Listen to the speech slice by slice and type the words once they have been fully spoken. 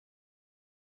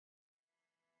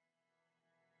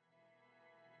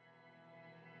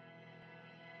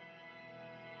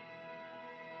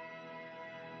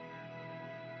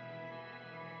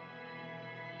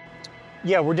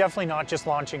Yeah, we're definitely not just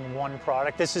launching one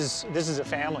product. This is a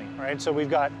family, right? So we've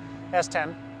got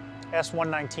S10,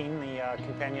 S119, the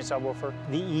companion subwoofer,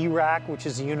 the E-Rack, which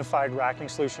is a unified racking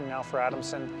solution now for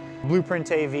Adamson.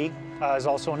 Blueprint AV is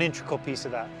also an integral piece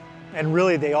of that. And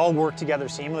really, they all work together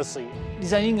seamlessly.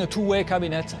 Designing a two-way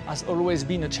cabinet has always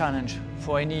been a challenge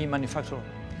for any manufacturer,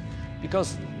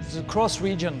 because the cross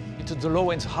region into the low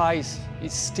and highs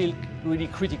is still really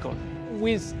critical.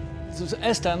 With the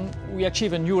S10, we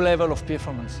achieve a new level of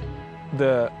performance.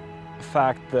 The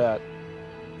fact that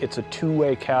it's a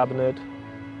two-way cabinet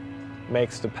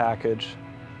makes the package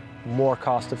more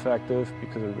cost-effective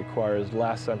because it requires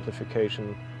less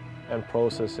amplification and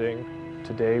processing.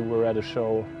 Today we're at a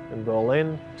show in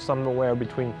Berlin, somewhere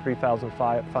between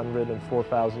 3,500 and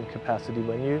 4,000 capacity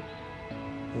venue.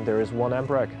 And there is one amp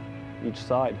rack each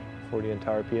side for the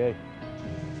entire PA.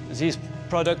 This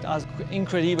product has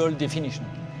incredible definition.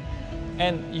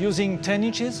 And using 10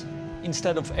 inches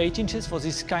instead of 8 inches for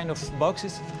this kind of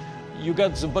boxes, you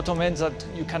got the bottom end that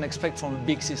you can expect from a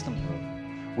big system.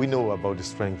 We know about the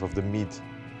strength of the mid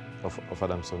of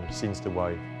Adamson since the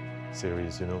Y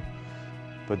series, you know.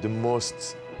 But the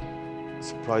most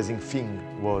surprising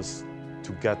thing was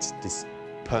to get this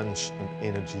punch and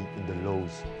energy in the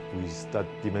lows with that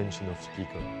dimension of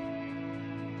speaker.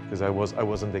 Because I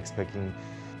wasn't expecting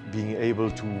being able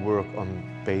to work on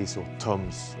bass or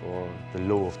toms or the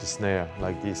low of the snare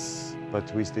like this.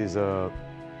 But with this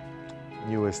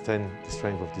new S10, the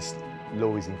strength of this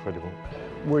low is incredible.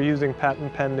 We're using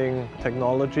patent-pending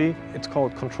technology. It's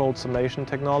called controlled summation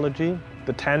technology.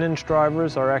 The 10-inch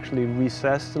drivers are actually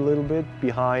recessed a little bit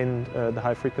behind the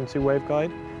high-frequency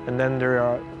waveguide, and then they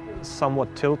are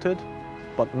somewhat tilted,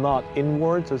 but not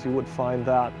inwards as you would find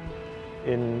that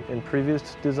in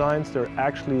previous designs. They're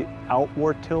actually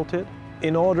outward tilted.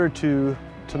 In order to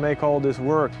make all this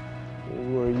work,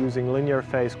 we're using linear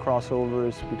phase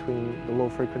crossovers between the low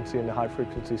frequency and the high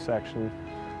frequency section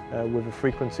with a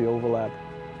frequency overlap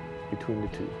between the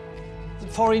two. The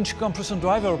 4-inch compression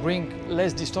driver brings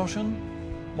less distortion,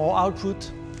 more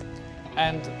output,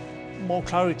 and more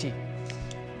clarity,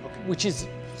 which is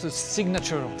the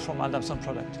signature from Adamson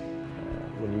product.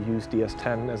 When you use the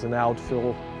S10 as an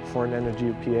outfill for an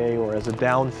energy PA or as a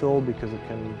downfill, because it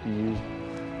can be used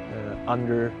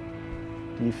under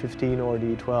the E15 or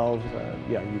the E12,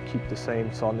 yeah, you keep the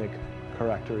same sonic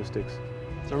characteristics.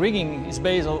 The rigging is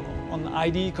based on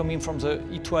ID coming from the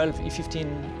E12,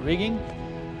 E15 rigging.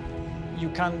 You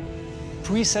can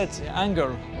preset the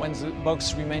angle when the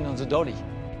box remains on the dolly.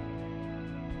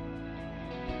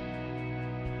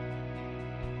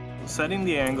 Setting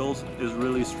the angles is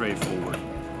really straightforward.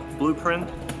 Blueprint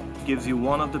gives you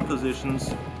one of the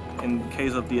positions. In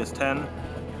case of the S10,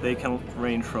 they can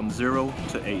range from 0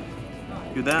 to 8.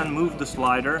 You then move the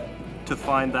slider to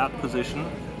find that position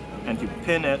and you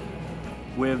pin it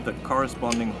with the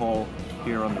corresponding hole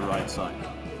here on the right side.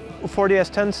 For the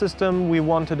S10 system, we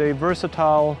wanted a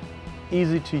versatile,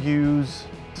 easy to use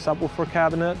subwoofer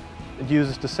cabinet. It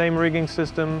uses the same rigging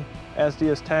system as the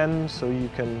S10, so you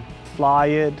can fly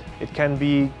it. It can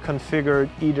be configured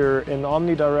either in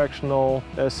omnidirectional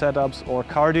setups or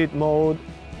cardioid mode.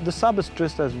 The sub is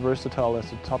just as versatile as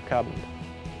the top cabinet.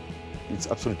 It's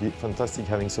absolutely fantastic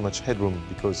having so much headroom,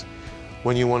 because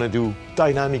when you want to do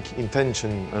dynamic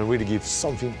intention and really give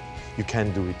something, you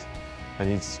can do it.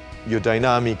 And it's your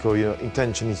dynamic or your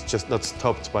intention is just not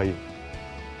stopped by,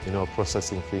 you know, a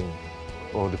processing thing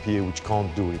or the PA which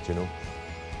can't do it, you know.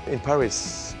 In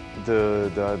Paris,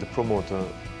 the promoter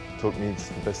told me it's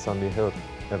the best sound he heard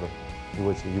ever.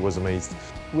 He was amazed.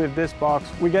 With this box,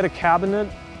 we get a cabinet,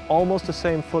 almost the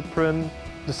same footprint,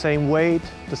 the same weight,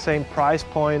 the same price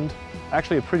point.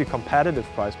 Actually a pretty competitive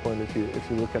price point if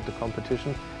you look at the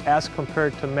competition, as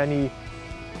compared to many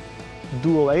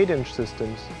dual 8-inch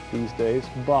systems these days,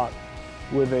 but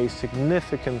with a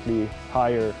significantly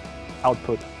higher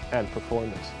output and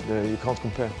performance. You can't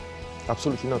compare.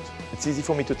 Absolutely not. It's easy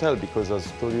for me to tell because, as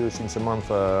I told you, since a month,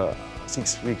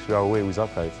 6 weeks we are away with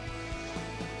archive,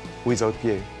 without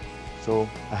PA. So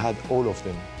I had all of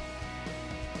them.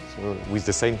 So with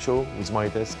the same show, with my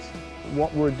desk.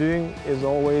 What we're doing is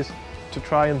always to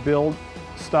try and build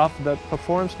stuff that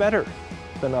performs better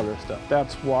than other stuff.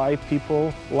 That's why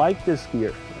people like this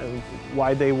gear and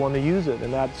why they want to use it.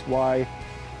 And that's why,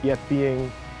 yet being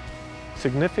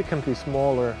significantly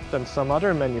smaller than some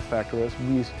other manufacturers,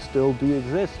 we still do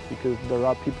exist, because there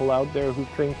are people out there who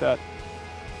think that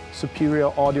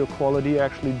superior audio quality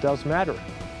actually does matter.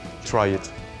 Try it.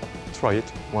 Try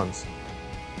it once.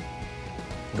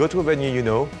 Go to a venue you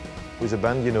know, with a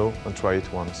band you know, and try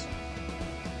it once.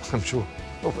 I'm sure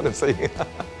of what I'm saying.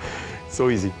 So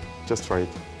easy. Just try it.